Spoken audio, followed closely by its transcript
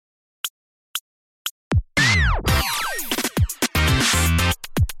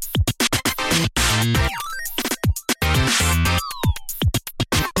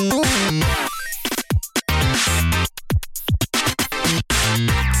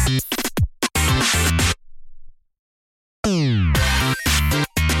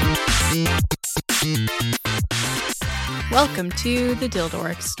Welcome to the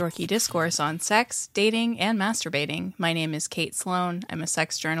Dildorks, dorky discourse on sex, dating, and masturbating. My name is Kate Sloan. I'm a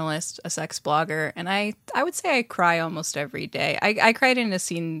sex journalist, a sex blogger, and I would say I cry almost every day. I cried in a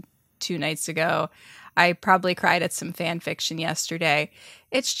scene 2 nights ago. I probably cried at some fan fiction yesterday.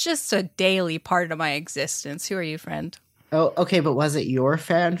 It's just a daily part of my existence. Who are you, friend? Oh, okay, but was it your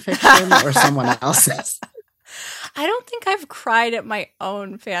fan fiction or someone else's? I don't think I've cried at my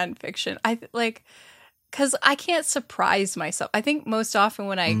own fan fiction. Because I can't surprise myself. I think most often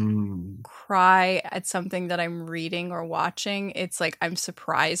when I cry at something that I'm reading or watching, it's like I'm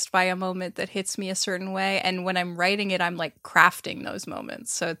surprised by a moment that hits me a certain way. And when I'm writing it, I'm like crafting those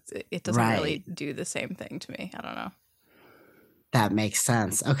moments. So it doesn't really do the same thing to me. I don't know. That makes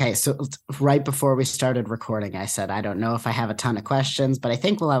sense. Okay, so right before we started recording, I said, I don't know if I have a ton of questions, but I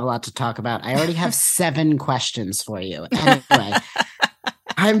think we'll have a lot to talk about. I already have 7 questions for you. Anyway,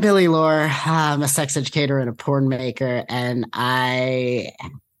 I'm Billy Lohr. I'm a sex educator and a porn maker, and I've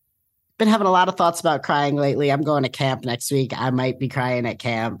been having a lot of thoughts about crying lately. I'm going to camp next week. I might be crying at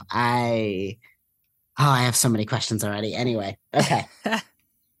camp. I have so many questions already. Anyway, okay.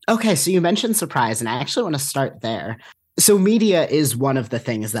 Okay, so you mentioned surprise, and I actually want to start there. So media is one of the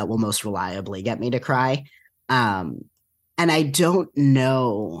things that will most reliably get me to cry. And I don't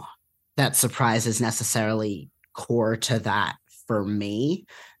know that surprise is necessarily core to that for me,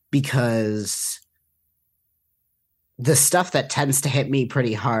 because the stuff that tends to hit me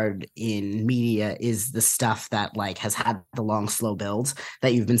pretty hard in media is the stuff that like has had the long, slow builds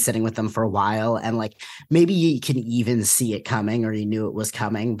that you've been sitting with them for a while. And like, maybe you can even see it coming or you knew it was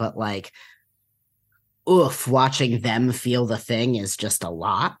coming, but like, watching them feel the thing is just a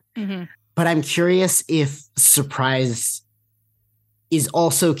lot. Mm-hmm. But I'm curious if surprise is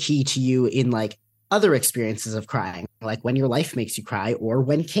also key to you in like other experiences of crying, like when your life makes you cry or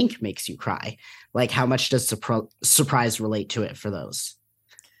when kink makes you cry. Like how much does surprise relate to it for those?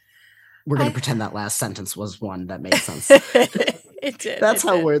 We're going to pretend that last sentence was one that made sense. It did. That's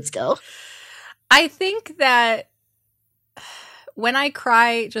how words go. I think that when I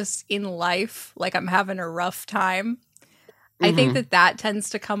cry just in life, like I'm having a rough time, I think that tends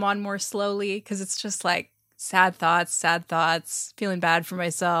to come on more slowly because it's just like sad thoughts, feeling bad for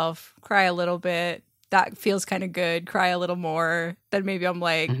myself, cry a little bit. That feels kind of good. Cry a little more. Then maybe I'm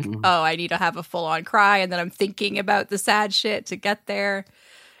like, oh, I need to have a full on cry. And then I'm thinking about the sad shit to get there.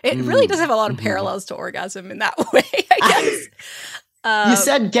 It really does have a lot of parallels to orgasm in that way, I guess. You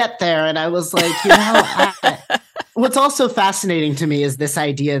said get there. And I was like, you know, what's also fascinating to me is this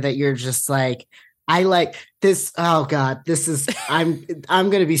idea that you're just like, I like this. Oh God, this is, I'm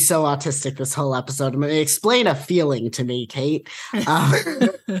going to be so autistic this whole episode. I'm going to explain a feeling to me, Kate. It's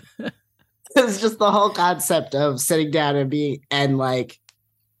just the whole concept of sitting down and like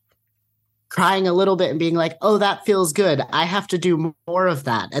crying a little bit and being like, oh, that feels good. I have to do more of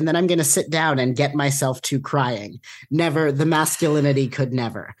that. And then I'm going to sit down and get myself to crying. Never, the masculinity could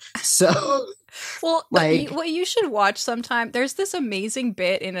never. So... Well, like, what you should watch sometime, there's this amazing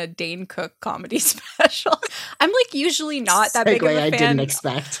bit in a Dane Cook comedy special. I'm like usually not that big of a fan. I didn't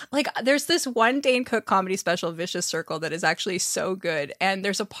expect. Like there's this one Dane Cook comedy special, Vicious Circle, that is actually so good. And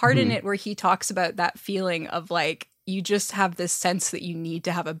there's a part in it where he talks about that feeling of like, you just have this sense that you need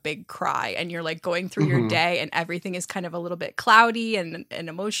to have a big cry and you're like going through your day and everything is kind of a little bit cloudy and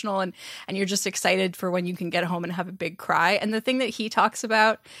emotional and you're just excited for when you can get home and have a big cry. And the thing that he talks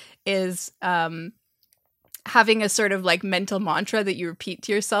about is having a sort of like mental mantra that you repeat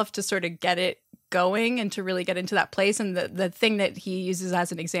to yourself to sort of get it going and to really get into that place. And the thing that he uses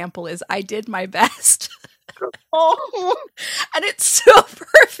as an example is, I did my best. And it's so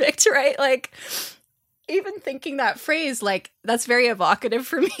perfect, right? Like, even thinking that phrase, like, that's very evocative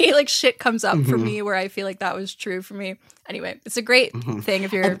for me. Like, shit comes up for me where I feel like that was true for me. Anyway, it's a great thing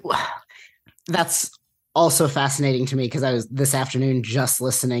if you're... That's also fascinating to me because I was this afternoon just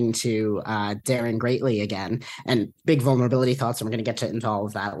listening to Darren Greatly again, and big vulnerability thoughts, and we're going to get into all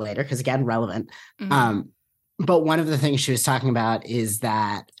of that later because, again, relevant. But one of the things she was talking about is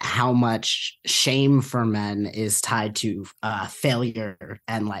that how much shame for men is tied to failure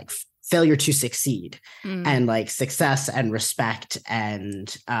and, like, failure to succeed and like success and respect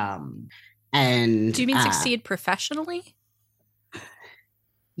and do you mean succeed professionally?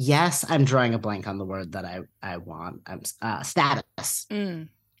 Yes, I'm drawing a blank on the word that I want. Status.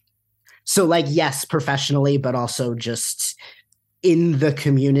 So like, yes, professionally, but also just in the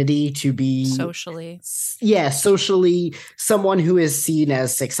community to be socially someone who is seen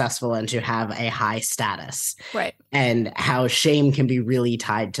as successful and to have a high status, right? And how shame can be really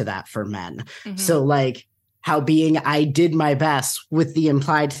tied to that for men. So like how being I did my best with the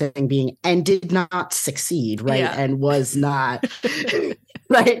implied thing being and did not succeed, right? Yeah. And was not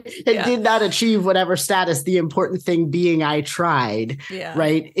right and did not achieve whatever status. The important thing being I tried,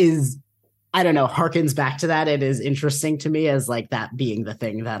 right, is, I don't know, harkens back to that. It is interesting to me as like that being the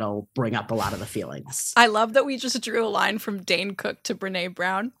thing that'll bring up a lot of the feelings. I love that we just drew a line from Dane Cook to Brene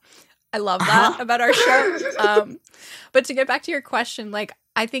Brown. I love that about our show. But to get back to your question, like,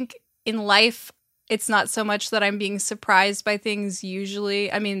 I think in life, it's not so much that I'm being surprised by things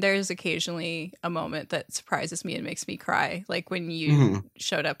usually. I mean, there's occasionally a moment that surprises me and makes me cry. Like when you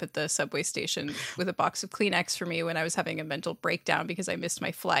showed up at the subway station with a box of Kleenex for me when I was having a mental breakdown because I missed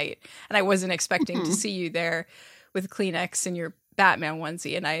my flight. And I wasn't expecting to see you there with Kleenex in your Batman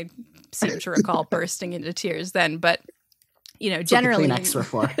onesie. And I seem to recall bursting into tears then. But, you know, That's generally. what the Kleenex were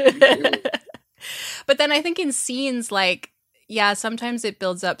for. But then I think in scenes like, yeah, sometimes it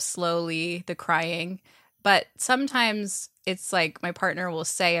builds up slowly, the crying, but sometimes it's like my partner will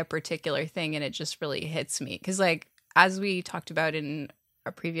say a particular thing and it just really hits me. Because like, as we talked about in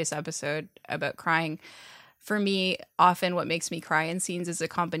a previous episode about crying, for me, often what makes me cry in scenes is a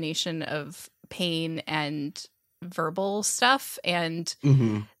combination of pain and verbal stuff. And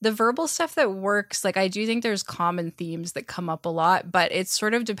the verbal stuff that works, like I do think there's common themes that come up a lot, but it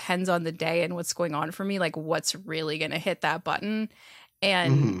sort of depends on the day and what's going on for me, like what's really going to hit that button.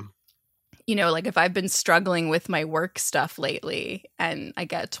 And you know, like if I've been struggling with my work stuff lately and I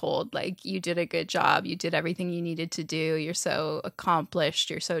get told like, you did a good job, you did everything you needed to do, you're so accomplished,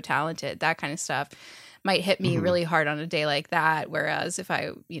 you're so talented, that kind of stuff might hit me really hard on a day like that. Whereas if I,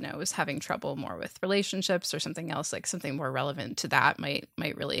 you know, was having trouble more with relationships or something else, like something more relevant to that might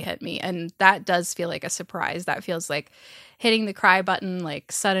really hit me. And that does feel like a surprise. That feels like hitting the cry button,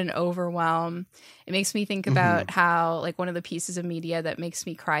 like sudden overwhelm. It makes me think about how like one of the pieces of media that makes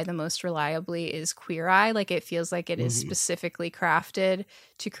me cry the most reliably is Queer Eye. Like it feels like it is specifically crafted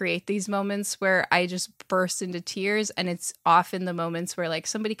to create these moments where I just burst into tears. And it's often the moments where like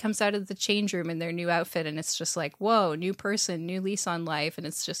somebody comes out of the change room in their new outfit and it's just like, whoa, new person, new lease on life. And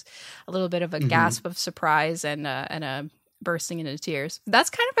it's just a little bit of a gasp of surprise and a bursting into tears.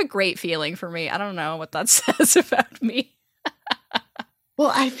 That's kind of a great feeling for me. I don't know what that says about me.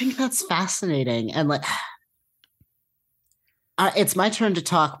 Well, I think that's fascinating. And like, it's my turn to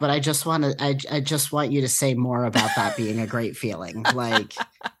talk, but I just want you to say more about that being a great feeling. Like,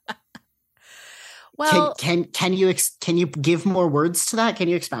 well, can you give more words to that? Can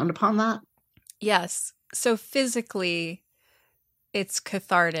you expound upon that? Yes. So physically, it's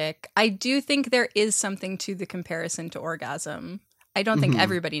cathartic. I do think there is something to the comparison to orgasm. I don't think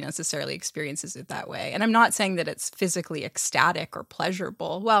everybody necessarily experiences it that way. And I'm not saying that it's physically ecstatic or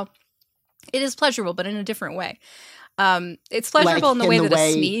pleasurable. Well, it is pleasurable, but in a different way. It's pleasurable like in the way that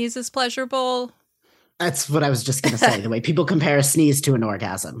a sneeze is pleasurable. That's what I was just going to say. The way people compare a sneeze to an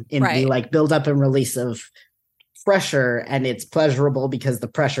orgasm in the like build up and release of pressure, and it's pleasurable because the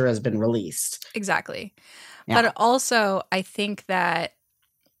pressure has been released. Exactly. Yeah. But also, I think that,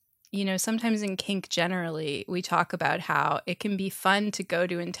 you know, sometimes in kink generally, we talk about how it can be fun to go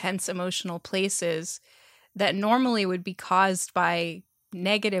to intense emotional places that normally would be caused by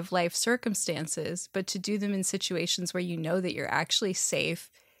negative life circumstances, but to do them in situations where you know that you're actually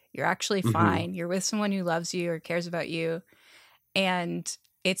safe, you're actually fine, you're with someone who loves you or cares about you, and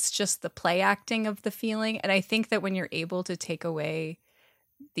it's just the play acting of the feeling. And I think that when you're able to take away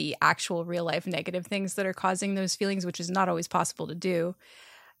the actual real life negative things that are causing those feelings, which is not always possible to do,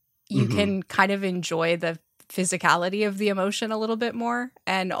 you can kind of enjoy the physicality of the emotion a little bit more,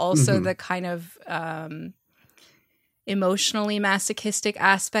 and also the kind of emotionally masochistic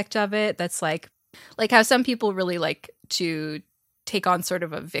aspect of it. That's like how some people really like to take on sort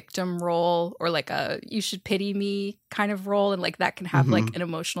of a victim role or like a you should pity me kind of role, and like that can have like an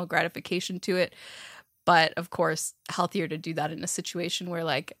emotional gratification to it. But of course, healthier to do that in a situation where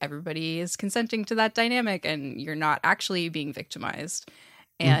like everybody is consenting to that dynamic and you're not actually being victimized.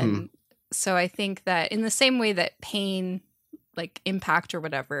 And so I think that in the same way that pain, like impact or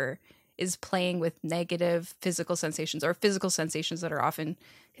whatever, is playing with negative physical sensations or physical sensations that are often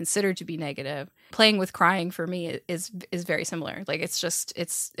considered to be negative, playing with crying for me is very similar. Like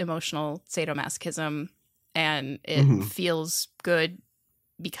it's emotional sadomasochism, and it feels good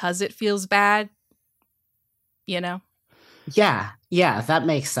because it feels bad, you know? Yeah, that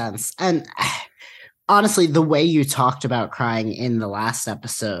makes sense. And honestly, the way you talked about crying in the last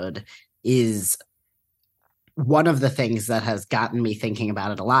episode is one of the things that has gotten me thinking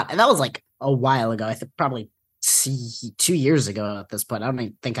about it a lot. And that was like a while ago. I think probably 2 years ago at this point. I don't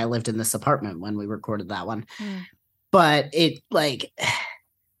even think I lived in this apartment when we recorded that one. But it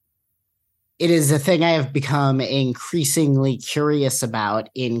it is a thing I have become increasingly curious about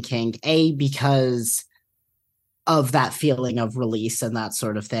in kink, because of that feeling of release and that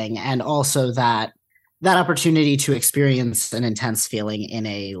sort of thing, and also that opportunity to experience an intense feeling in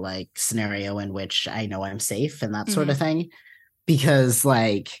a like scenario in which I know I'm safe and that sort of thing. Because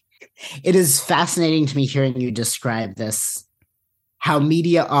like it is fascinating to me hearing you describe this, how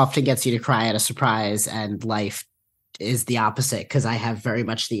media often gets you to cry at a surprise and life is the opposite, because I have very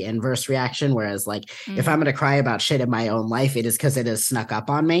much the inverse reaction. Whereas like if I'm going to cry about shit in my own life, it is because it has snuck up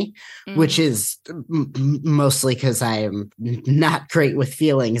on me, which is mostly because I am not great with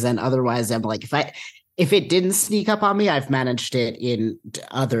feelings. And otherwise I'm like, if it didn't sneak up on me, I've managed it in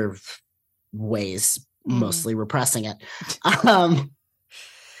other ways, mostly repressing it.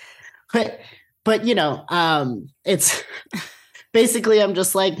 But you know, it's basically I'm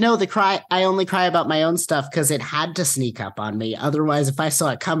just like, no, I only cry about my own stuff because it had to sneak up on me. Otherwise, if I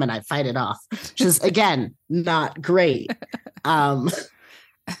saw it coming, I'd fight it off, which is again not great.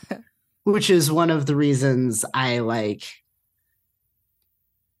 Which is one of the reasons I like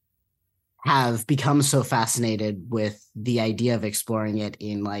have become so fascinated with the idea of exploring it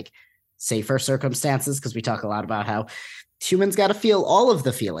in like safer circumstances, because we talk a lot about how humans got to feel all of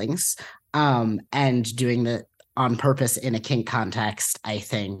the feelings, and doing that on purpose in a kink context, I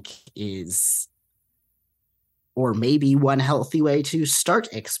think is, or maybe one healthy way to start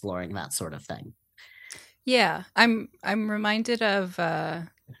exploring that sort of thing. Yeah, I'm reminded of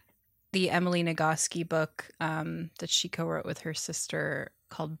the Emily Nagoski book that she co-wrote with her sister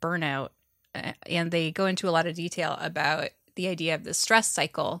called Burnout. And they go into a lot of detail about the idea of the stress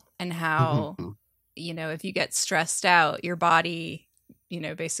cycle and how, you know, if you get stressed out, your body, you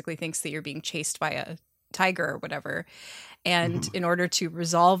know, basically thinks that you're being chased by a tiger or whatever. And in order to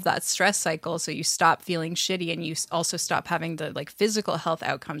resolve that stress cycle, so you stop feeling shitty and you also stop having the like physical health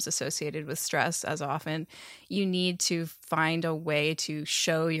outcomes associated with stress as often, you need to find a way to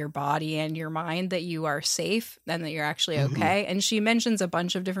show your body and your mind that you are safe and that you're actually okay. And she mentions a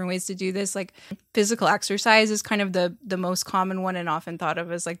bunch of different ways to do this. Like physical exercise is kind of the most common one and often thought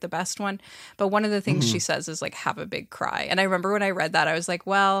of as like the best one. But one of the things she says is like have a big cry. And I remember when I read that, I was like,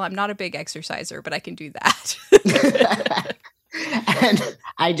 well, I'm not a big exerciser, but I can do that. And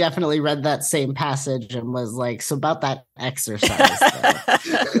I definitely read that same passage and was like, so about that exercise.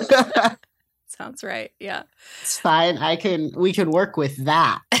 Sounds right. Yeah. It's fine. We can work with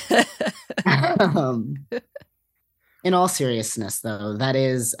that. In all seriousness, though, that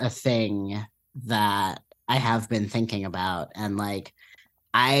is a thing that I have been thinking about. And like,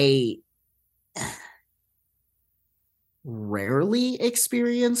 I rarely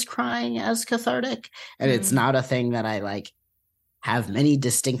experience crying as cathartic. And it's not a thing that I like have many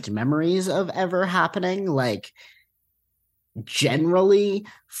distinct memories of ever happening. Like generally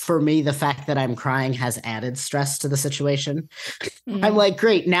for me, the fact that I'm crying has added stress to the situation. I'm like,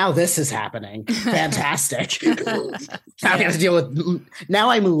 great, now this is happening. Fantastic. Now I have to deal with, now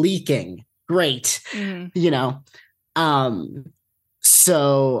I'm leaking. Great. You know?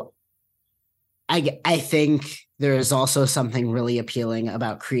 So I think there is also something really appealing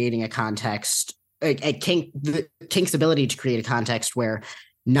about creating a context, kink's ability to create a context where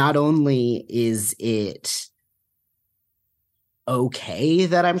not only is it okay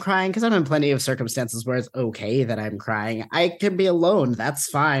that I'm crying, because I'm in plenty of circumstances where it's okay that I'm crying. I can be alone. That's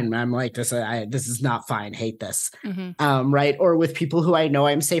fine. I'm like, this is not fine. Hate this. Right. Or with people who I know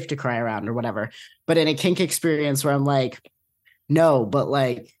I'm safe to cry around or whatever. But in a kink experience where I'm like, no, but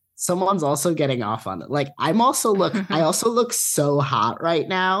like, someone's also getting off on it. Like I also look so hot right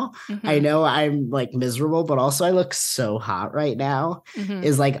now. I know I'm like miserable, but also I look so hot right now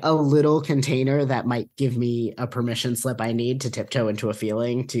is like a little container that might give me a permission slip I need to tiptoe into a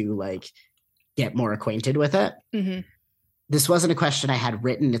feeling to like get more acquainted with it. This wasn't a question I had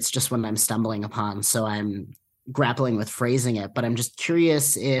written. It's just one I'm stumbling upon. So I'm grappling with phrasing it, but I'm just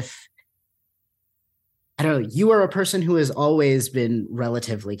curious if, I don't know, you are a person who has always been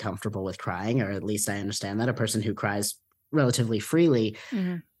relatively comfortable with crying, or at least I understand that, a person who cries relatively freely.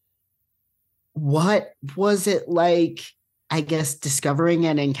 What was it like, I guess, discovering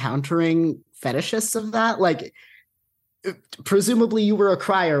and encountering fetishists of that? Like, presumably you were a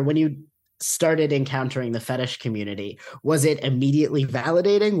crier when you started encountering the fetish community. Was it immediately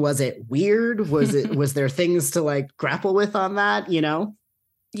validating? Was it weird? Was there things to like grapple with on that, you know?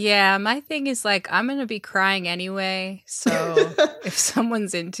 Yeah, my thing is like, I'm going to be crying anyway. So if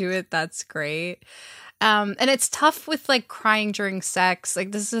someone's into it, that's great. And it's tough with like crying during sex.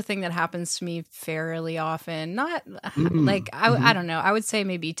 Like this is a thing that happens to me fairly often. Not like, I don't know. I would say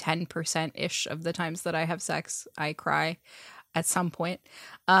maybe 10% ish of the times that I have sex, I cry. at some point.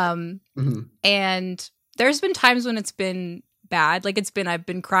 Mm-hmm. And there's been times when it's been bad. Like I've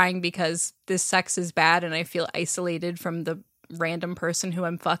been crying because this sex is bad and I feel isolated from the random person who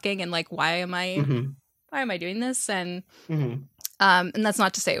I'm fucking, and like, why am I doing this? And and that's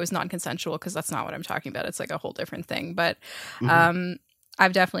not to say it was non-consensual, because that's not what I'm talking about. It's like a whole different thing. But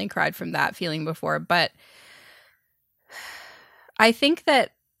I've definitely cried from that feeling before. But I think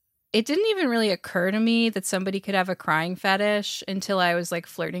that it didn't even really occur to me that somebody could have a crying fetish until I was like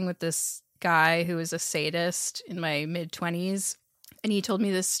flirting with this guy who was a sadist in my mid-20s. And he told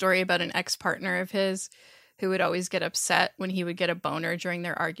me this story about an ex-partner of his who would always get upset when he would get a boner during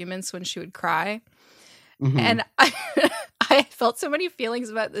their arguments when she would cry. And I felt so many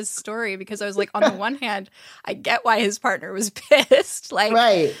feelings about this story, because I was like, on the one hand, I get why his partner was pissed. Like,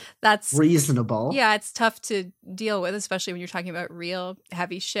 right. That's reasonable. Yeah, it's tough to deal with, especially when you're talking about real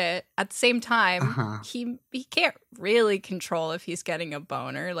heavy shit. At the same time, he can't really control if he's getting a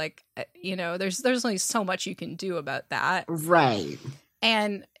boner. Like, you know, there's only so much you can do about that. Right.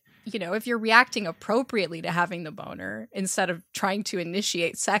 And you know, if you're reacting appropriately to having the boner instead of trying to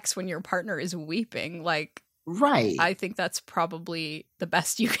initiate sex when your partner is weeping, like, right. I think that's probably the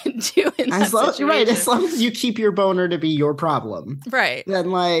best you can do in that situation. Right. As long as you keep your boner to be your problem. Right. Then,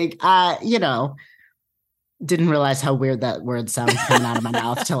 like, you know, didn't realize how weird that word sounds coming out of my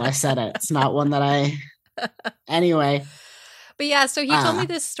mouth till I said it. It's not one that I... Anyway. But yeah, so he told me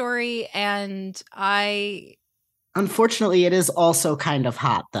this story, and Unfortunately, it is also kind of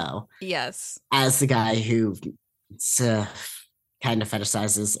hot, though. Yes. As the guy who kind of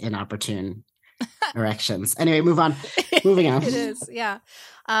fetishizes inopportune erections. Anyway, moving on. It is, yeah.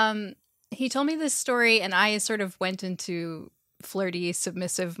 He told me this story, and I sort of went into flirty,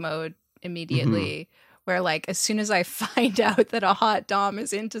 submissive mode immediately, where, like, as soon as I find out that a hot dom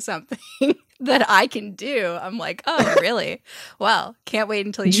is into something that I can do, I'm like, oh, really? Well, can't wait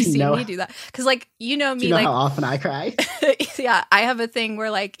until you see me do that. Because, like, you know me, like, how often I cry? Yeah, I have a thing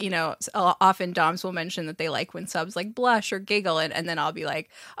where, like, you know, often doms will mention that they like when subs like blush or giggle, and then I'll be like,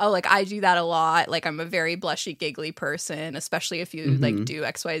 oh, like, I do that a lot. Like, I'm a very blushy, giggly person, especially if you like do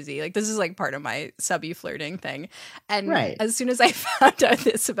XYZ. Like, this is like part of my subby flirting thing. And as soon as I found out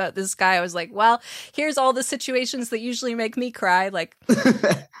this about this guy, I was like, well, here's all the situations that usually make me cry, like,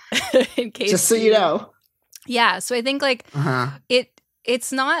 in case. Just so you know. Yeah, so I think, like,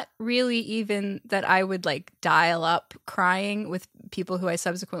 it's not really even that I would, like, dial up crying with people who I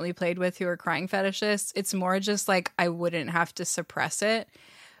subsequently played with who are crying fetishists. It's more just, like, I wouldn't have to suppress it,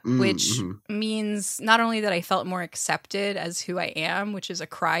 which means not only that I felt more accepted as who I am, which is a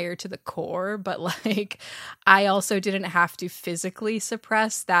crier to the core, but, like, I also didn't have to physically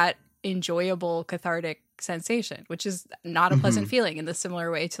suppress that enjoyable cathartic sensation, which is not a pleasant feeling, in the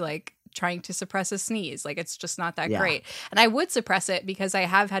similar way to, like, trying to suppress a sneeze. Like, it's just not that great. And I would suppress it because I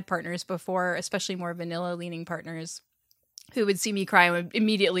have had partners before, especially more vanilla leaning partners, who would see me cry and would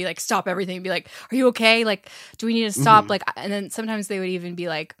immediately, like, stop everything and be like, are you okay? Like, do we need to stop? Like, and then sometimes they would even be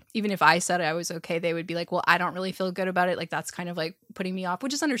like, even if I said I was okay, they would be like, well, I don't really feel good about it. Like, that's kind of like putting me off,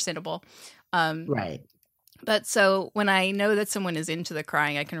 which is understandable. Right. But so when I know that someone is into the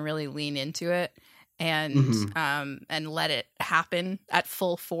crying, I can really lean into it and let it happen at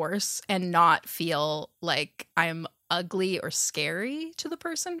full force and not feel like I'm ugly or scary to the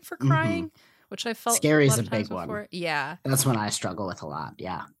person for crying, which I felt scary is a big before. One. Yeah. That's when I struggle with a lot.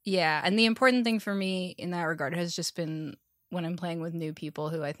 Yeah. Yeah. And the important thing for me in that regard has just been when I'm playing with new people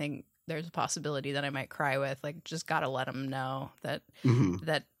who I think there's a possibility that I might cry with, like, just got to let them know that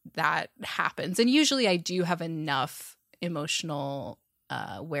that happens. And usually I do have enough emotional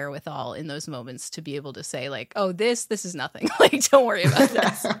wherewithal in those moments to be able to say, like, oh, this is nothing. Like, don't worry about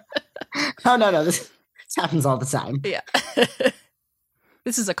this. Oh, no, this happens all the time. Yeah.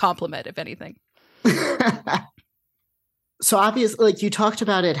 This is a compliment, if anything. So obviously, like, you talked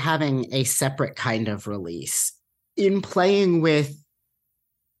about it having a separate kind of release. In playing with,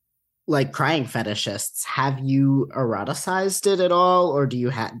 like, crying fetishists, have you eroticized it at all? Or do you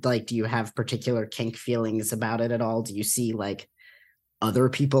have particular kink feelings about it at all? Do you see, like, other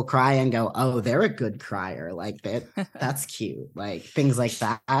people cry and go, oh, they're a good crier, like, that's cute, like, things like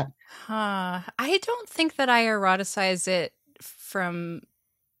that? I don't think that I eroticize it from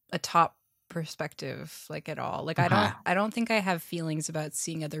a top perspective, like, at all. Like, I don't think I have feelings about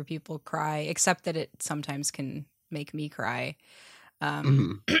seeing other people cry, except that it sometimes can make me cry.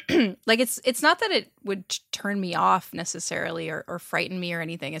 Like, it's not that it would turn me off necessarily or frighten me or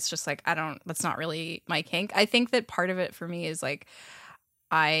anything. It's just like, that's not really my kink. I think that part of it for me is, like,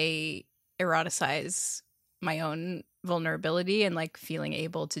 I eroticize my own vulnerability and, like, feeling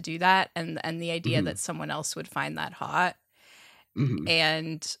able to do that, and the idea that someone else would find that hot. Mhm.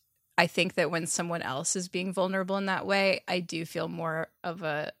 And I think that when someone else is being vulnerable in that way, I do feel more of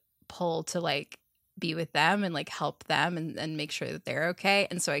a pull to like be with them and like help them and make sure that they're okay.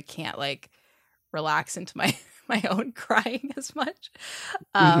 And so I can't like relax into my my own crying as much.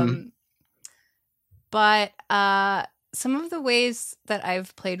 Mhm. Um but some of the ways that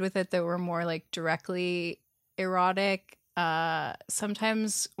I've played with it that were more like directly erotic,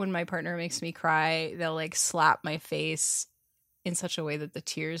 sometimes when my partner makes me cry, they'll like slap my face in such a way that the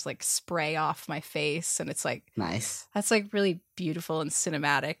tears like spray off my face, and it's like Nice. that's like really beautiful and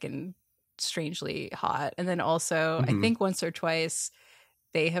cinematic and strangely hot. And then also I Mhm. think once or twice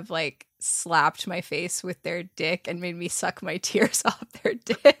they have like slapped my face with their dick and made me suck my tears off their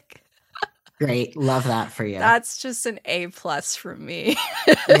dick. Great. Love that for you. That's just an A plus for me.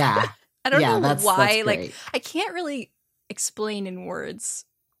 Yeah. I don't Yeah, know that's why, like great. I can't really explain in words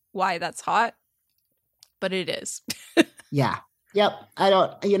why that's hot, but it is. Yeah. Yep. I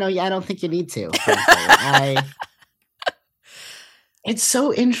don't, yeah, I don't think you need to, frankly. It's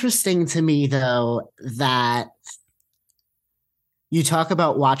so interesting to me though that you talk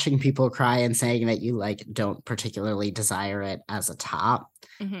about watching people cry and saying that you like don't particularly desire it as a top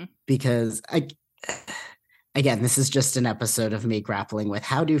Mm-hmm. because again, this is just an episode of me grappling with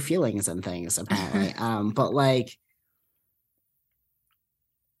how do feelings and things apparently. But like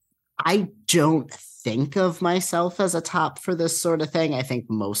I don't think of myself as a top for this sort of thing. I think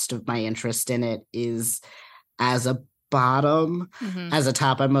most of my interest in it is as a bottom. Mm-hmm. As a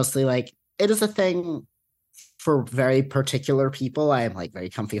top, I'm mostly like, it is a thing for very particular people. I am like very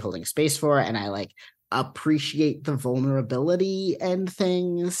comfy holding space for, and I like appreciate the vulnerability and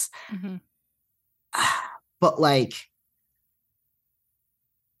things. Mm-hmm. But like,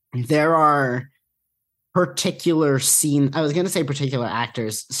 there are particular scene I was going to say particular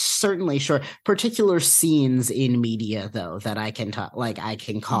actors, certainly sure, particular scenes in media though that I can talk like I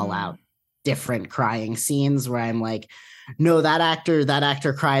can call out different crying scenes where I'm like, no, that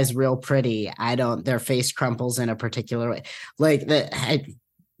actor cries real pretty. I don't, their face crumples in a particular way. Like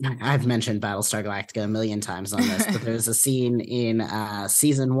I've mentioned Battlestar Galactica a million times on this, but there's a scene in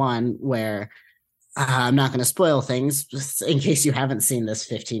season 1 where I'm not going to spoil things just in case you haven't seen this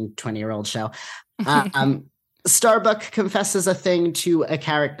 15, 20-year-old show. Starbuck confesses a thing to a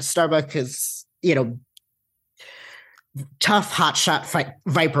character. Starbuck is, tough hotshot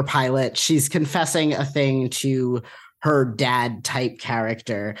Viper pilot. She's confessing a thing to her dad type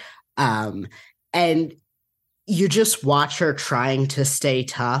character. And you just watch her trying to stay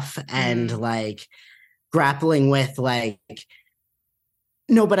tough and like grappling with like,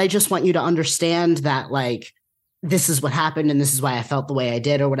 no, but I just want you to understand that like this is what happened and this is why I felt the way I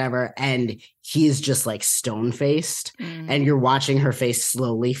did or whatever. And he's just like stone faced and you're watching her face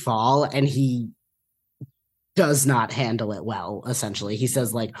slowly fall and he does not handle it well. Essentially, he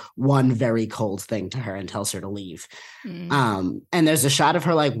says like one very cold thing to her and tells her to leave. And there's a shot of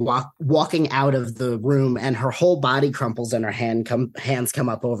her like walking out of the room and her whole body crumples and her hands come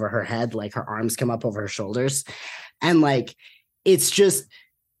up over her head, like her arms come up over her shoulders. And like, it's just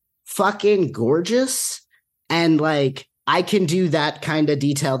fucking gorgeous. And like, I can do that kind of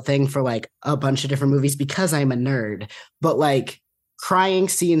detailed thing for like a bunch of different movies because I'm a nerd. But like, crying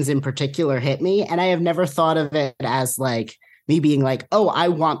scenes in particular hit me, and I have never thought of it as like me being like, oh, I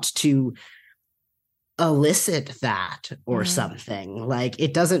want to elicit that or something. Like,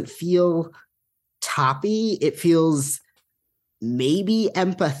 it doesn't feel toppy. It feels maybe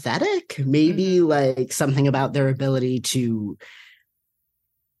empathetic, maybe like something about their ability to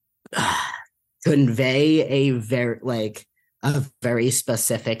convey a very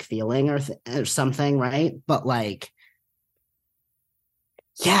specific feeling or something, right? But like,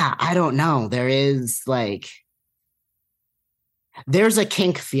 yeah, I don't know. There's a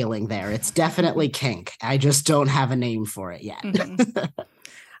kink feeling there. It's definitely kink. I just don't have a name for it yet.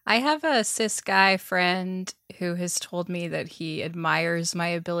 I have a cis guy friend who has told me that he admires my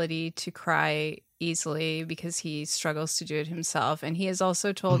ability to cry easily because he struggles to do it himself. And he has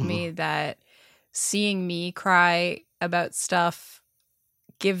also told me that seeing me cry about stuff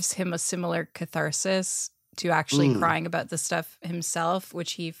gives him a similar catharsis to actually crying about the stuff himself,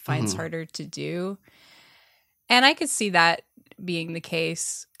 which he finds harder to do. And I could see that being the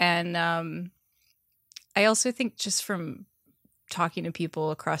case. And I also think just from talking to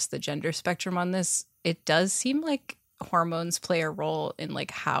people across the gender spectrum on this, it does seem like hormones play a role in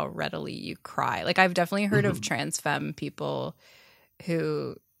like how readily you cry. Like I've definitely heard of trans femme people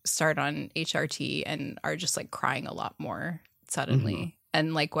who start on HRT and are just like crying a lot more suddenly.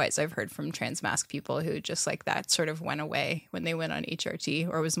 And likewise, I've heard from trans masc people who just like that sort of went away when they went on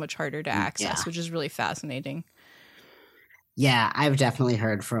HRT or was much harder to access, which is really fascinating. Yeah, I've definitely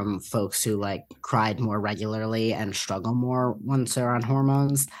heard from folks who like cried more regularly and struggle more once they're on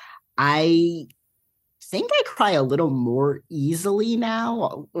hormones. I think I cry a little more easily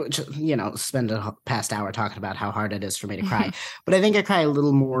now, which, spend a past hour talking about how hard it is for me to cry. But I think I cry a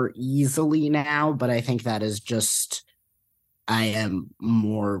little more easily now, but I think that is just I am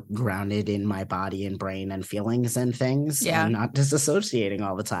more grounded in my body and brain and feelings and things Yeah, and not disassociating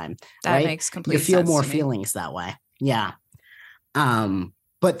all the time, that right? makes You complete feel sense more to me. feelings that way. Yeah.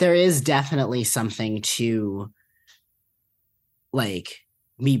 But there is definitely something to like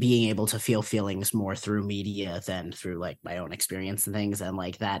me being able to feel feelings more through media than through like my own experience and things, and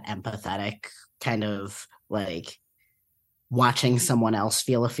like that empathetic kind of like watching someone else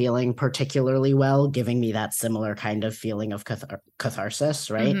feel a feeling particularly well, giving me that similar kind of feeling of catharsis,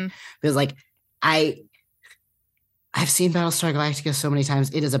 right? Hmm. Because like I I've seen Battlestar Galactica so many times.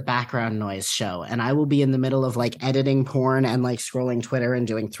 It is a background noise show, and I will be in the middle of like editing porn and like scrolling Twitter and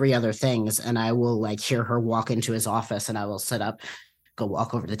doing three other things, and I will like hear her walk into his office, and I will sit up, go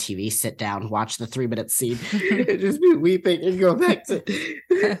walk over to the TV, sit down, watch the 3 minute scene, and just be weeping and go back to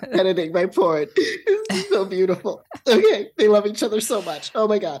editing my porn. It's so beautiful. Okay, they love each other so much. Oh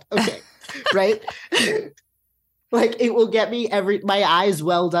my god. Okay, right. Like it will get me my eyes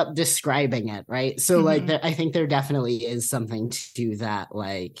welled up describing it, right? So like Hmm. I think there definitely is something to that.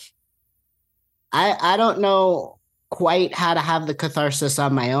 Like I don't know quite how to have the catharsis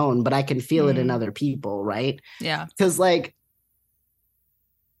on my own, but I can feel it in Mm. other people, right? Yeah, Because like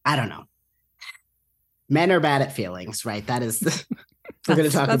I don't know, men are bad at feelings, right? That is the if we're going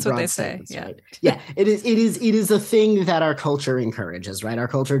to talk in that's what they broad say. statements, Yeah. right? Yeah, it is a thing that our culture encourages, right? Our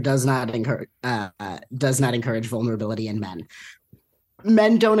culture does not encourage vulnerability in men.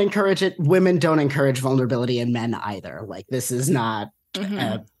 Men don't encourage it. Women don't encourage vulnerability in men either. Like this is not Hmm.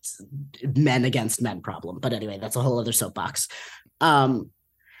 a men against men problem. But anyway, that's a whole other soapbox. Um,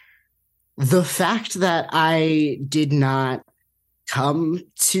 the fact that I did not come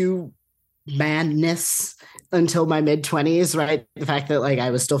to madness until my mid 20s, right? The fact that like I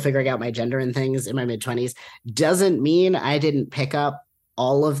was still figuring out my gender and things in my mid 20s doesn't mean I didn't pick up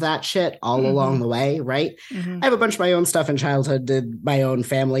all of that shit all Hmm. along the way, right? Hmm. I have a bunch of my own stuff in childhood, did my own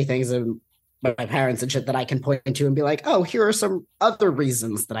family things and my parents and shit that I can point to and be like, oh, here are some other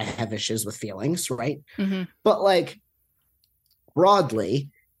reasons that I have issues with feelings, right? Hmm. But like broadly,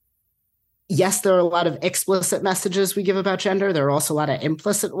 yes, there are a lot of explicit messages we give about gender. There are also a lot of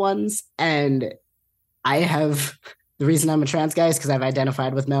implicit ones. And I have the reason I'm a trans guy is because I've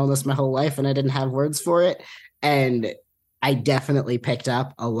identified with maleness my whole life and I didn't have words for it. And I definitely picked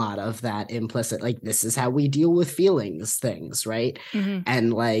up a lot of that implicit, like, this is how we deal with feelings things, right? Hmm.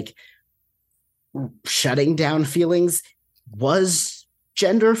 And like shutting down feelings was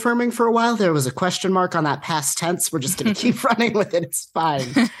gender affirming for a while. There was a question mark on that past tense. We're just going to keep running with it. It's fine.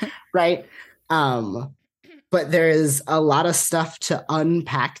 Right. Um, but there is a lot of stuff to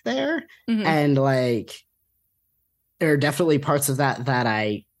unpack there. Hmm. And like, there are definitely parts of that that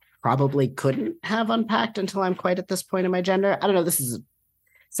I probably couldn't have unpacked until I'm quite at this point in my gender. I don't know. This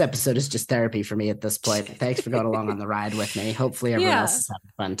episode is just therapy for me at this point. Thanks for going along on the ride with me. Hopefully everyone else Yeah, is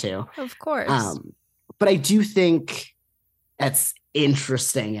having fun too. of course. Um, but I do think that's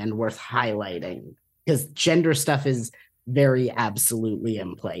interesting and worth highlighting because gender stuff is very absolutely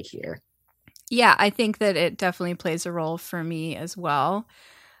in play here. Yeah, I think that it definitely plays a role for me as well.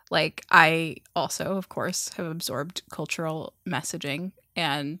 Like, I also, of course, have absorbed cultural messaging,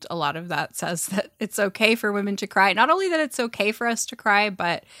 and a lot of that says that it's okay for women to cry. Not only that it's okay for us to cry,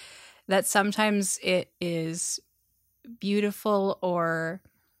 but that sometimes it is beautiful or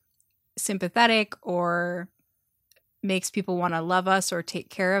sympathetic or makes people want to love us or take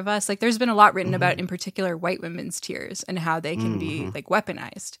care of us. Like, there's been a lot written about, Mm-hmm. in particular, white women's tears and how they can be Mm-hmm. like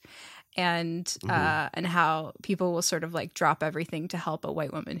weaponized, Mm-hmm. and how people will sort of like drop everything to help a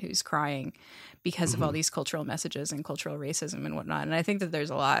white woman who's crying because of all Mm-hmm. these cultural messages and cultural racism and whatnot. And I think that there's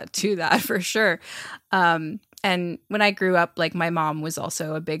a lot to that for sure. And when I grew up, like, my mom was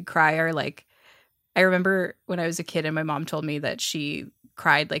also a big crier. Like, I remember when I was a kid and my mom told me that she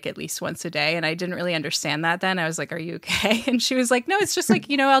cried like at least once a day, and I didn't really understand that then. I was like, "Are you okay?" And she was like, "No, it's just like,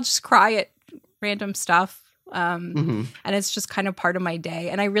 I'll just cry at random stuff. Mm-hmm. And it's just kind of part of my day."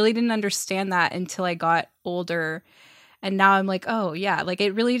 And I really didn't understand that until I got older. And now I'm like, "Oh, yeah, like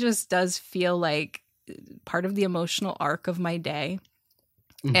it really just does feel like part of the emotional arc of my day."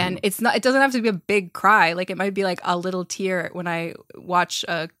 Mm-hmm. And it doesn't have to be a big cry. Like, it might be like a little tear when I watch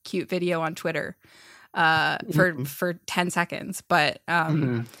a cute video on Twitter for 10 seconds, but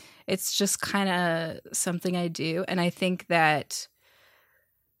Mm-hmm. it's just kind of something I do. And I think that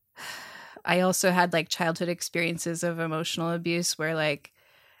I also had like childhood experiences of emotional abuse where like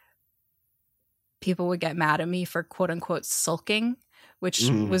people would get mad at me for quote unquote sulking, which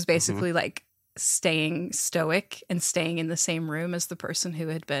was basically like staying stoic and staying in the same room as the person who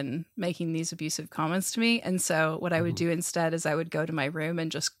had been making these abusive comments to me. And so what I would do instead is I would go to my room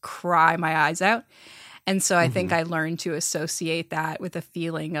and just cry my eyes out. And so I think I learned to associate that with a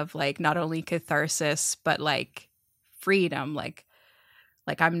feeling of like not only catharsis, but like freedom, like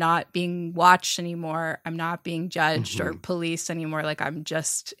I'm not being watched anymore. I'm not being judged or policed anymore. Like I'm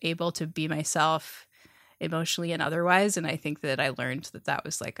just able to be myself emotionally and otherwise. And I think that I learned that that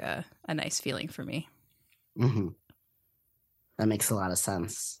was like a nice feeling for me. That makes a lot of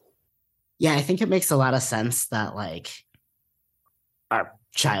sense. Yeah, I think it makes a lot of sense that like our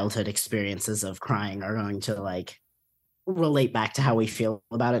childhood experiences of crying are going to like relate back to how we feel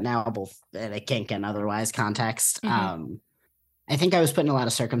about it now, both in a kink and otherwise context. I think I was put in a lot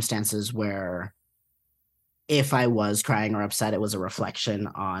of circumstances where if I was crying or upset, it was a reflection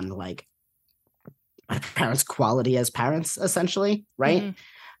on like my parents' quality as parents, essentially, right?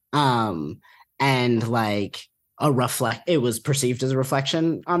 And like it was perceived as a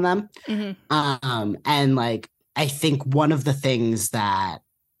reflection on them. And like I think one of the things that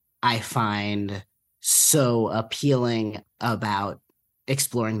I find so appealing about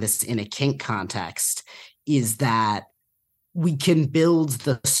exploring this in a kink context is that we can build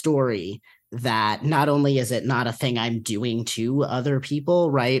the story that not only is it not a thing I'm doing to other people,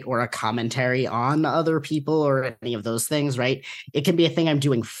 right? Or a commentary on other people or any of those things, right? It can be a thing I'm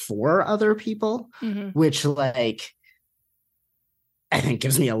doing for other people, which like I think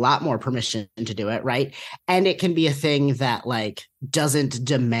gives me a lot more permission to do it, right? And it can be a thing that like doesn't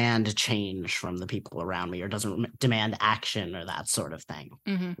demand change from the people around me or doesn't demand action or that sort of thing,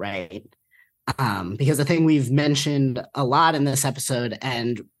 right? Because the thing we've mentioned a lot in this episode,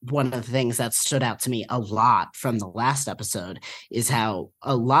 and one of the things that stood out to me a lot from the last episode, is how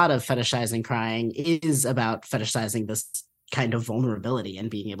a lot of fetishizing crying is about fetishizing this kind of vulnerability and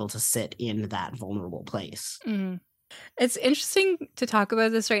being able to sit in that vulnerable place. It's interesting to talk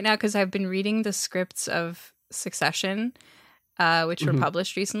about this right now because I've been reading the scripts of Succession, which were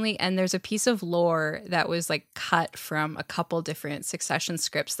published recently, and there's a piece of lore that was like cut from a couple different Succession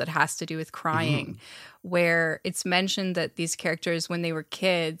scripts that has to do with crying, where it's mentioned that these characters, when they were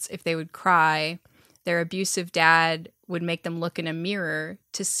kids, if they would cry, their abusive dad would make them look in a mirror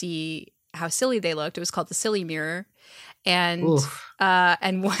to see how silly they looked. It was called the silly mirror. And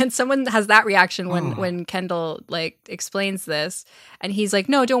when someone has that reaction when Kendall like explains this, and he's like,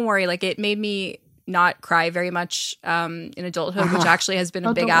 no, don't worry, like it made me not cry very much in adulthood, which actually has been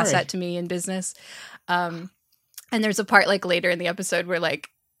a big asset to me in business. And there's a part like later in the episode where like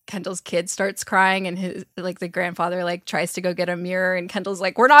Kendall's kid starts crying and his like the grandfather like tries to go get a mirror and Kendall's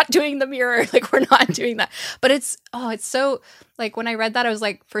like, we're not doing the mirror, like we're not doing that. But it's so like when I read that I was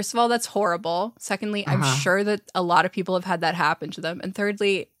like, first of all, that's horrible. Secondly, I'm sure that a lot of people have had that happen to them. And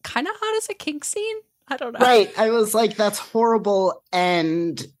thirdly, kind of hot as a kink scene. I don't know. Right. I was like, that's horrible.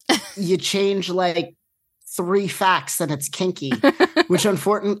 And you change like 3 facts and it's kinky, which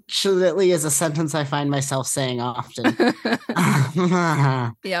unfortunately is a sentence I find myself saying often.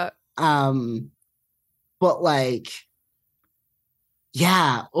 Yeah. But like,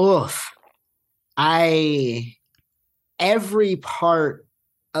 yeah, every part,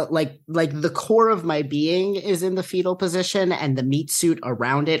 like the core of my being is in the fetal position, and the meat suit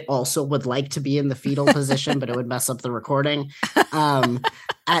around it also would like to be in the fetal position, but it would mess up the recording.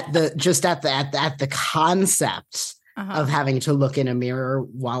 At the concept of having to look in a mirror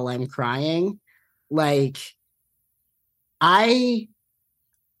while I'm crying, like I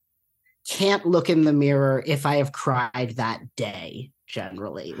can't look in the mirror if I have cried that day.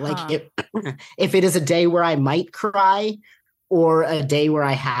 Generally, like if it is a day where I might cry, or a day where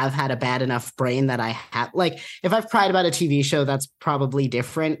I have had a bad enough brain that I have, like, if I've cried about a TV show, that's probably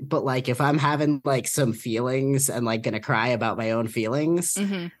different. But like, if I'm having like some feelings and like gonna cry about my own feelings,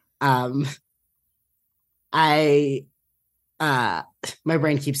 my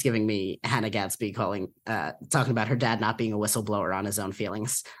brain keeps giving me Hannah Gadsby talking about her dad not being a whistleblower on his own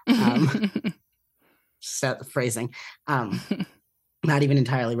feelings. Set the phrasing. Not even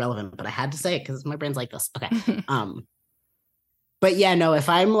entirely relevant, but I had to say it because my brain's like this. Okay. But yeah, no, if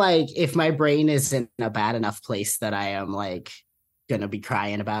my brain is in a bad enough place that I am like gonna be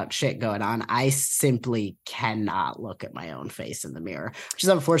crying about shit going on, I simply cannot look at my own face in the mirror, which is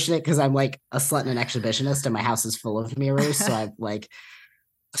unfortunate because I'm like a slut and an exhibitionist and my house is full of mirrors. So I'm like,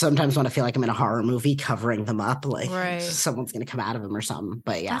 sometimes when I feel like I'm in a horror movie covering them up, like Right. someone's going to come out of them or something.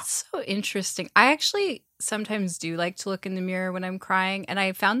 But yeah. That's so interesting. I actually sometimes do like to look in the mirror when I'm crying. And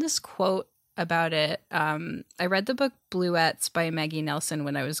I found this quote about it. I read the book Bluettes by Maggie Nelson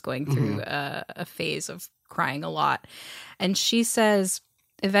when I was going through a phase of crying a lot. And she says,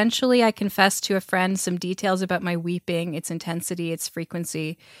 eventually I confessed to a friend some details about my weeping, its intensity, its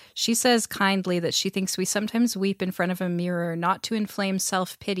frequency. She says kindly that she thinks we sometimes weep in front of a mirror, not to inflame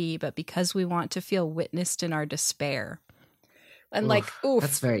self-pity, but because we want to feel witnessed in our despair. And oof.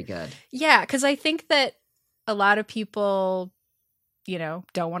 That's very good. Yeah, because I think that a lot of people,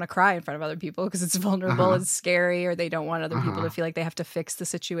 don't want to cry in front of other people because it's vulnerable, it's scary, or they don't want other people to feel like they have to fix the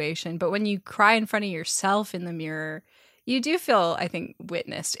situation. But when you cry in front of yourself in the mirror, you do feel, I think,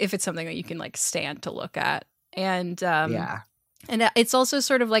 witnessed, if it's something that you can stand to look at. And and it's also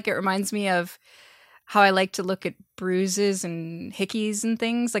sort of like, it reminds me of how I like to look at bruises and hickeys and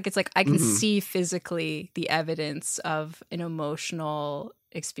things. Like, it's like I can see physically the evidence of an emotional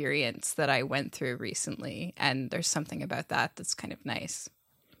experience that I went through recently. And there's something about that that's kind of nice.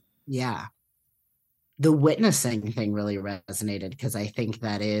 Yeah. The witnessing thing really resonated because I think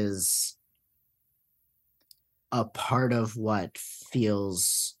that is a part of what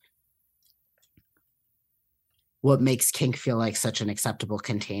makes kink feel like such an acceptable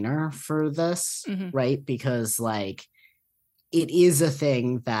container for this, right? Because like it is a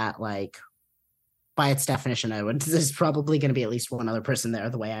thing that, like, by its definition, there's probably going to be at least one other person there,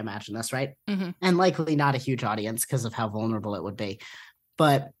 the way I imagine this, right? And likely not a huge audience because of how vulnerable it would be.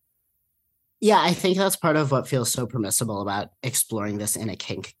 But yeah, I think that's part of what feels so permissible about exploring this in a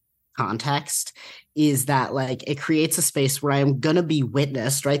kink context, is that like it creates a space where I'm gonna be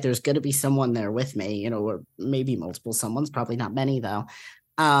witnessed, right? There's gonna be someone there with me, or maybe multiple someone's, probably not many though.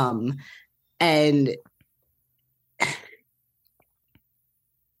 And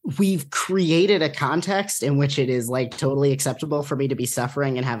we've created a context in which it is like totally acceptable for me to be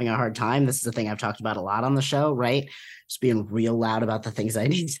suffering and having a hard time. This is the thing I've talked about a lot on the show, right? Just being real loud about the things I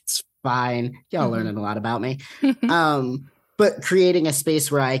need. It's fine. Y'all learning a lot about me. But creating a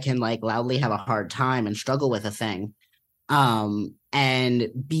space where I can like loudly have a hard time and struggle with a thing, and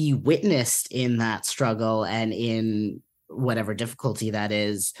be witnessed in that struggle and in whatever difficulty that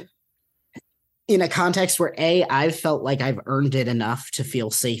is, in a context where I've felt like I've earned it enough to feel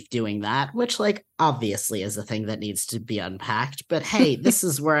safe doing that, which like obviously is a thing that needs to be unpacked. But hey, this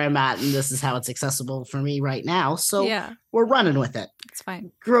is where I'm at and this is how it's accessible for me right now. So we're running with it. It's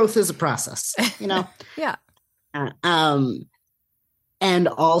fine. Growth is a process, Yeah. And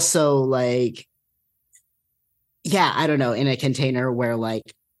also like, yeah, I don't know, in a container where like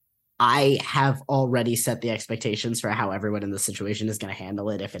I have already set the expectations for how everyone in the situation is going to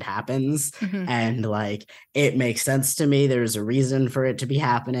handle it if it happens. And like, it makes sense to me. There's a reason for it to be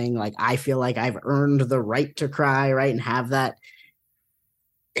happening. Like, I feel like I've earned the right to cry, right? And have that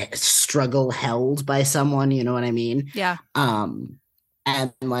struggle held by someone, you know what I mean? Yeah.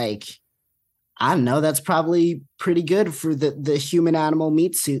 And like, I don't know, that's probably pretty good for the human animal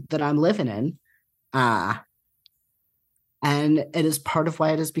meat suit that I'm living in. And it is part of why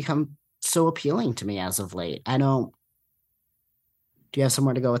it has become so appealing to me as of late. Do you have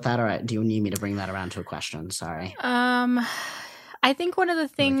somewhere to go with that? Or do you need me to bring that around to a question? Sorry. I think one of the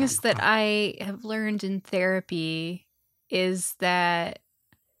things that I have learned in therapy is that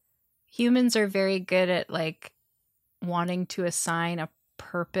humans are very good at like wanting to assign a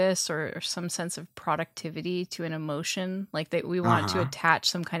purpose or some sense of productivity to an emotion, like that we want to attach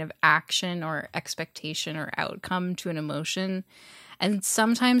some kind of action or expectation or outcome to an emotion. And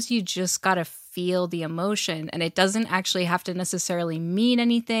sometimes you just got to feel the emotion, and it doesn't actually have to necessarily mean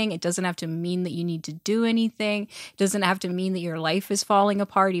anything. It doesn't have to mean that you need to do anything. It doesn't have to mean that your life is falling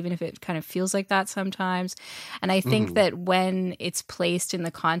apart, even if it kind of feels like that sometimes. And I think that when it's placed in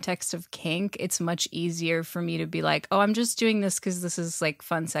the context of kink, it's much easier for me to be like, oh, I'm just doing this because this is like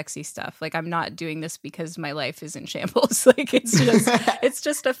fun, sexy stuff. Like, I'm not doing this because my life is in shambles. Like, it's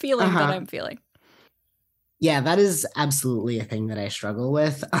just a feeling that I'm feeling. Yeah, that is absolutely a thing that I struggle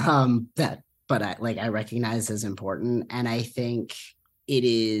with. But I recognize as important. And I think it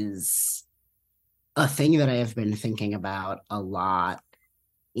is a thing that I have been thinking about a lot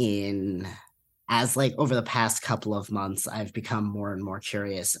as like over the past couple of months, I've become more and more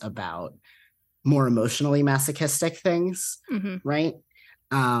curious about more emotionally masochistic things, right?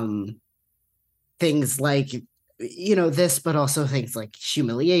 Things like, this, but also things like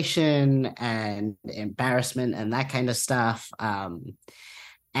humiliation and embarrassment and that kind of stuff.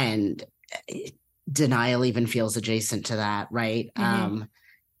 And denial even feels adjacent to that, right? And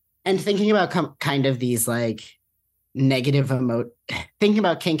thinking about kind of these like thinking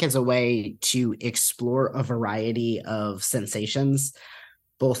about kink as a way to explore a variety of sensations,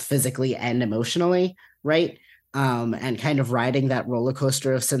 both physically and emotionally, right? And kind of riding that roller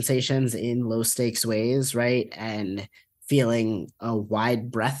coaster of sensations in low stakes ways, right? And feeling a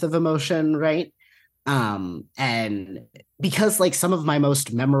wide breadth of emotion, right? And because like some of my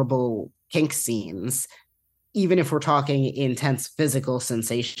most memorable kink scenes, even if we're talking intense physical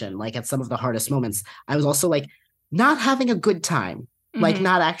sensation, like at some of the hardest moments, I was also like not having a good time, like Mm-hmm.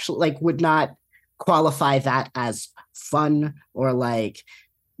 not actually, like would not qualify that as fun or like,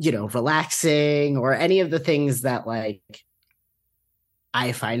 relaxing or any of the things that like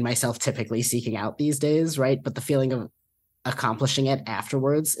I find myself typically seeking out these days, right? But the feeling of accomplishing it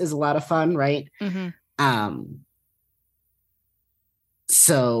afterwards is a lot of fun, right? Mm-hmm. Um,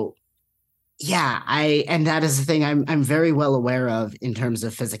 so yeah, and that is a thing I'm very well aware of in terms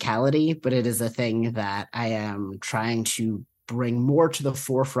of physicality, but it is a thing that I am trying to bring more to the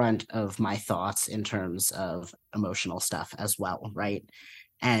forefront of my thoughts in terms of emotional stuff as well, right?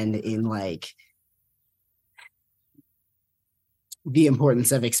 And in like the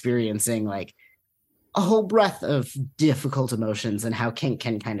importance of experiencing like a whole breadth of difficult emotions and how kink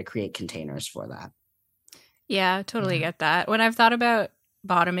can kind of create containers for that. Yeah, totally Yeah. get that. When I've thought about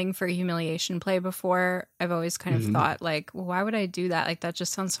bottoming for humiliation play before, I've always kind of Mm-hmm. thought like, well, why would I do that? Like that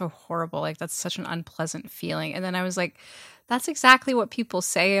just sounds so horrible. Like that's such an unpleasant feeling. And then I was like, that's exactly what people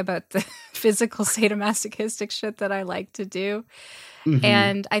say about the physical sadomasochistic shit that I like to do. Mm-hmm.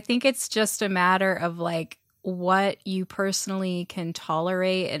 And I think it's just a matter of like what you personally can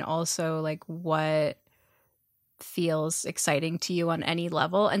tolerate and also like what feels exciting to you on any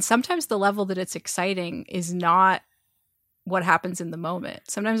level. And sometimes the level that it's exciting is not what happens in the moment.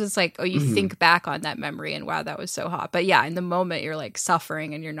 Sometimes it's like, oh, you Mm-hmm. think back on that memory and wow, that was so hot. But yeah, in the moment you're like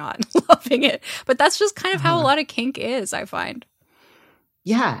suffering and you're not loving it. But that's just kind of how a Uh-huh. lot of kink is, I find.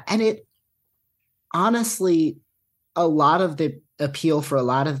 Yeah, and it honestly, a lot of the appeal for a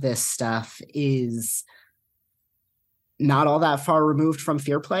lot of this stuff is not all that far removed from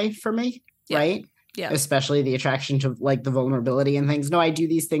fear play for me, Yeah. right? Yeah. Especially the attraction to like the vulnerability and things. No, I do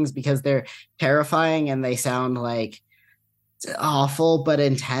these things because they're terrifying and they sound like awful but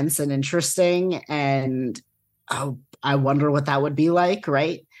intense and interesting. And oh, I wonder what that would be like,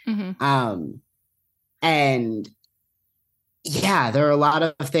 right? Mm-hmm. Um, and yeah, there are a lot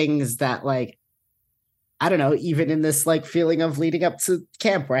of things that like I don't know, even in this like feeling of leading up to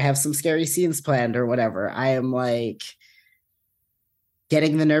camp where I have some scary scenes planned or whatever, I am like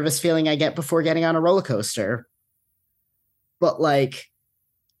getting the nervous feeling I get before getting on a roller coaster, but like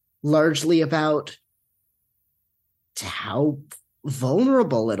largely about how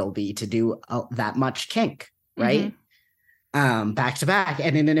vulnerable it'll be to do that much kink, Mm-hmm. right? Back to back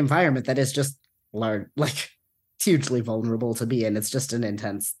and in an environment that is just large, like hugely vulnerable to be in. It's just an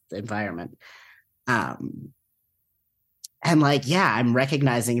intense environment. Um, and like, yeah, I'm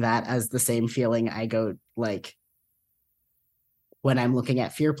recognizing that as the same feeling I go like when I'm looking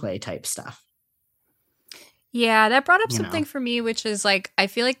at fear play type stuff, Yeah, that brought up you something know? for me, which is like, I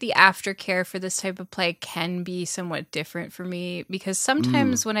feel like the aftercare for this type of play can be somewhat different for me because Mm,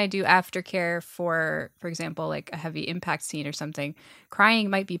 sometimes when I do aftercare for example, like a heavy impact scene or something, crying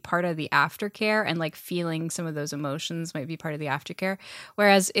might be part of the aftercare and like feeling some of those emotions might be part of the aftercare.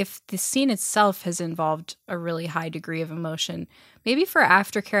 Whereas if the scene itself has involved a really high degree of emotion, maybe for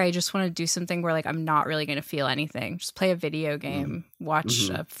aftercare, I just want to do something where like I'm not really going to feel anything. Just play a video mm, game, watch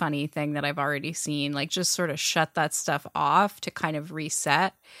mm-hmm. a funny thing that I've already seen, like just sort of shut that stuff off to kind of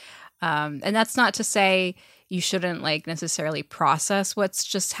reset. And that's not to say you shouldn't like necessarily process what's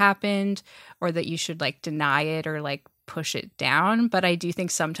just happened or that you should like deny it or like push it down. But I do think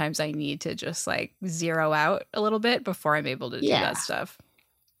sometimes I need to just like zero out a little bit before I'm able to do that Yeah. stuff.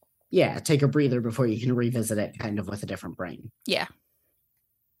 Yeah. Take a breather before you can revisit it kind of with a different brain. Yeah.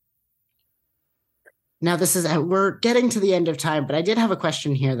 Now, we're getting to the end of time, but I did have a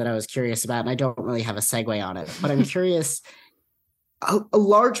question here that I was curious about, and I don't really have a segue on it. But I'm curious a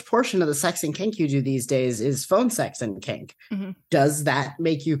large portion of the sex and kink you do these days is phone sex and kink. Mhm. Does that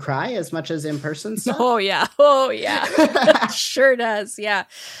make you cry as much as in person Oh stuff? yeah. Oh yeah. Sure does. Yeah.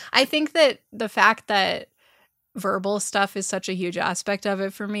 I think that the fact that verbal stuff is such a huge aspect of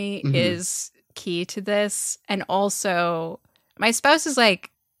it for me Mm-hmm. is key to this. And also, my spouse is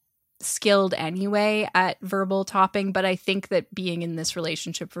like skilled anyway at verbal topping, but I think that being in this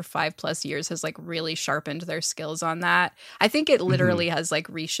relationship for 5+ years has like really sharpened their skills on that. I think it Mm-hmm. literally has like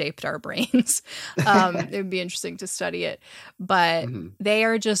reshaped our brains. It would be interesting to study it, but Mm-hmm. they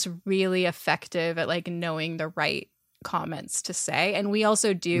are just really effective at like knowing the right comments to say. And we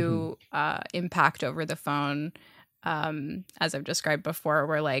also Mm-hmm. do impact over the phone as I've described before,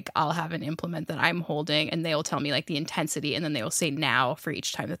 where like I'll have an implement that I'm holding and they'll tell me like the intensity, and then they will say now for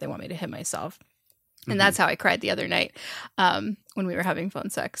each time that they want me to hit myself. And that's how I cried the other night when we were having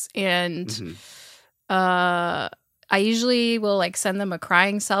phone sex. And I usually will like send them a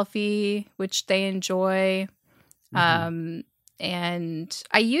crying selfie, which they enjoy. And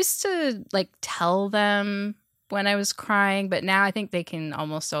I used to like tell them when I was crying, but now I think they can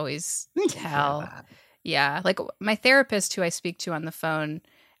almost always tell. Yeah. Like my therapist, who I speak to on the phone,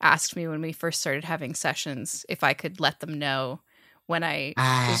 asked me when we first started having sessions if I could let them know when I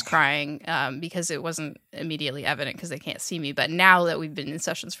was crying, because it wasn't immediately evident because they can't see me. But now that we've been in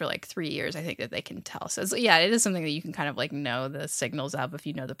sessions for like 3 years, I think that they can tell. So yeah, it is something that you can kind of like know the signals of if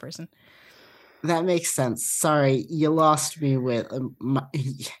you know the person. That makes sense. Sorry, you lost me with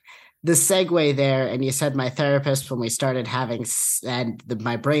the segue there, and you said my therapist when we started having, and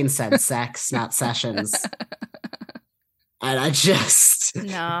my brain said sex, not sessions. And I just,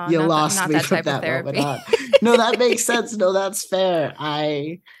 you lost me from that moment on. No, that makes sense. No, that's fair.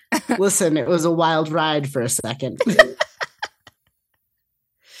 Listen, it was a wild ride for a second.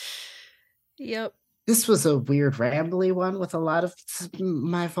 Yep. This was a weird, rambly one with a lot of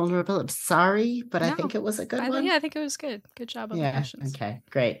my vulnerability. Sorry, but I think it was a good one. Yeah, I think it was good. Good job on the questions. Okay,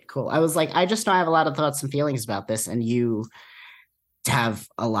 great, cool. I was like, I just know I have a lot of thoughts and feelings about this, and you have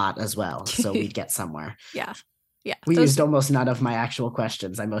a lot as well, so we'd get somewhere. Yeah. We used almost none of my actual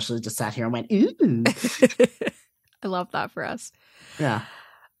questions. I mostly just sat here and went, ooh. I love that for us. Yeah.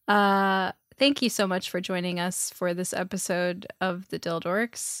 Thank you so much for joining us for this episode of the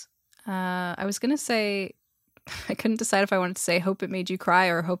Dildorks. I was going to say, I couldn't decide if I wanted to say hope it made you cry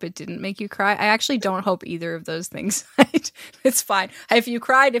or hope it didn't make you cry. I actually don't hope either of those things. It's fine. If you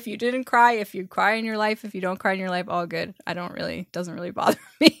cried, if you didn't cry, if you cry in your life, if you don't cry in your life, all good. Doesn't really bother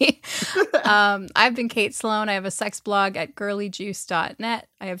me. I've been Kate Sloan. I have a sex blog at girlyjuice.net.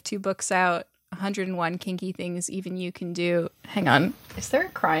 I have 2 books out, 101 Kinky Things Even You Can Do. Hang on. Is there a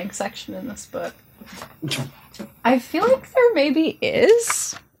crying section in this book? I feel like there maybe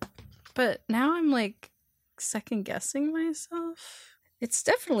is, but now I'm like second guessing myself. It's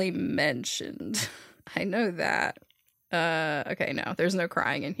definitely mentioned. I know that. Okay, no, there's no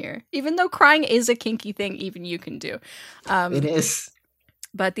crying in here. Even though crying is a kinky thing even you can do. It is.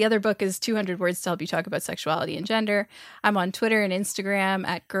 But the other book is 200 Words to Help You Talk About Sexuality and Gender. I'm on Twitter and Instagram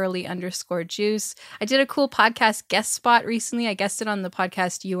at girly_juice. I did a cool podcast guest spot recently. I guested on the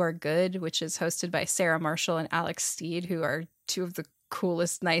podcast You Are Good, which is hosted by Sarah Marshall and Alex Steed, who are 2 of the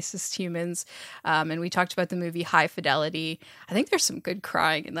coolest, nicest humans. And we talked about the movie High Fidelity. I think there's some good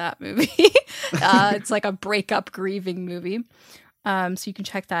crying in that movie. It's like a breakup grieving movie. So you can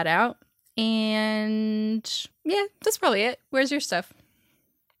check that out. And yeah, that's probably it. Where's your stuff?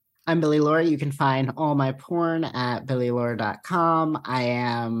 I'm Billy Laura. You can find all my porn at billylaura.com. I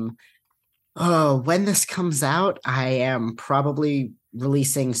am, when this comes out, I am probably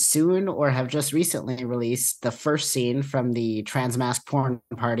releasing soon or have just recently released the first scene from the Transmask porn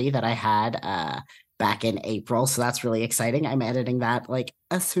party that I had back in April. So that's really exciting. I'm editing that like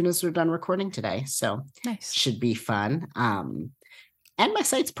as soon as we're done recording today. So nice. Should be fun. And my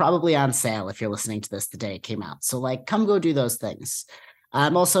site's probably on sale if you're listening to this the day it came out. So like, come go do those things.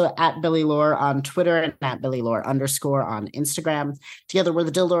 I'm also at Billy Lore on Twitter and at Billy Lore _ on Instagram. Together, we're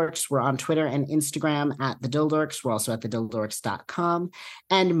the Dildorks. We're on Twitter and Instagram at the Dildorks. We're also at thedildorks.com.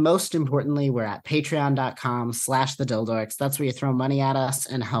 And most importantly, we're at patreon.com/the Dildorks. That's where you throw money at us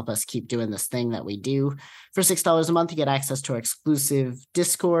and help us keep doing this thing that we do. For $6 a month, you get access to our exclusive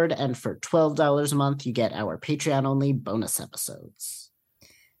Discord. And for $12 a month, you get our Patreon-only bonus episodes.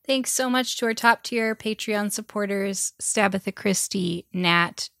 Thanks so much to our top tier Patreon supporters, Stabitha Christie,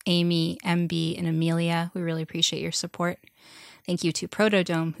 Nat, Amy, MB, and Amelia. We really appreciate your support. Thank you to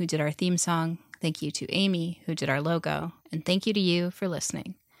Protodome, who did our theme song. Thank you to Amy, who did our logo. And thank you to you for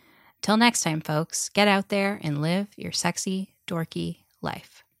listening. Till next time, folks, get out there and live your sexy, dorky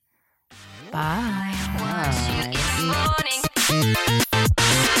life. Bye.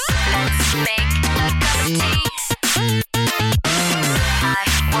 Let's make a cup of tea. I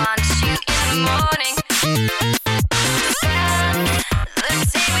want you in the morning. Let's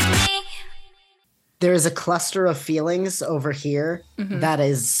stay with me. There is a cluster of feelings over here that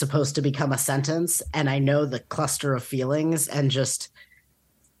is supposed to become a sentence, and I know the cluster of feelings and just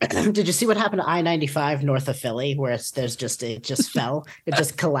did you see what happened to I-95 north of Philly where it just fell, it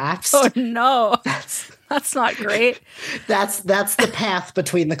just collapsed? Oh no, that's not great. That's the path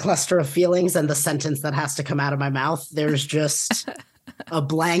between the cluster of feelings and the sentence that has to come out of my mouth. There's just a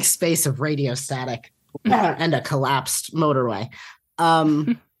blank space of radio static and a collapsed motorway.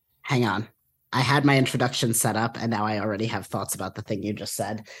 Hang on. I had my introduction set up, and now I already have thoughts about the thing you just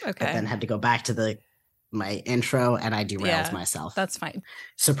said. Okay. But then had to go back to my intro, and I derailed myself. That's fine.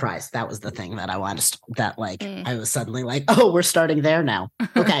 Surprise. That was the thing that I wanted I was suddenly like, oh, we're starting there now.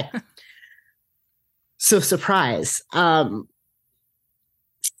 Okay. So surprise. I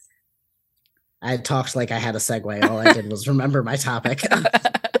talked like I had a segue. All I did was remember my topic.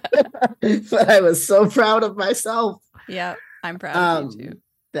 But I was so proud of myself. Yeah, I'm proud of you too.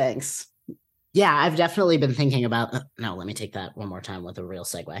 Thanks. Yeah, I've definitely been thinking about. No, let me take that one more time with a real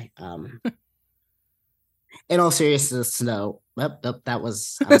segue. In all seriousness, no. That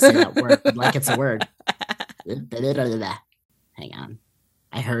was. I was saying that word like it's a word. Hang on.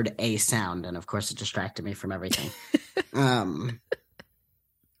 I heard a sound, and of course, it distracted me from everything. That's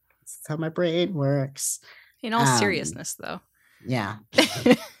how my brain works. In all seriousness, though. Yeah.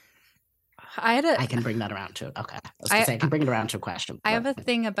 I can bring that around to it. Okay. I can bring it around to a question. I have a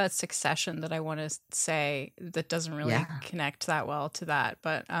thing about Succession that I want to say that doesn't really connect that well to that.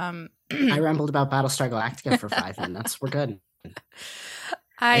 But I rambled about Battlestar Galactica for 5 minutes. We're good.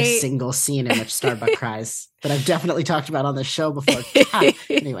 A single scene in which Starbuck cries that I've definitely talked about on this show before.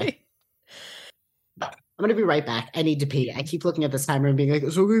 Anyway. I'm going to be right back. I need to pee. I keep looking at this timer and being like,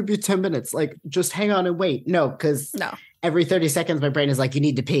 it's going to be 10 minutes. Like, just hang on and wait. No, because every 30 seconds, my brain is like, you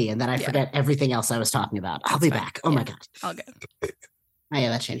need to pee. And then I forget everything else I was talking about. I'll be back. Oh, my God. All good. Oh, yeah,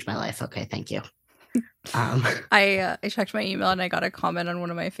 that changed my life. Okay, thank you. I checked my email and I got a comment on one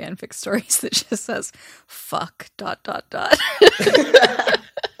of my fanfic stories that just says, fuck, ...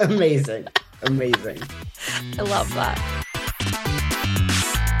 Amazing. I love that.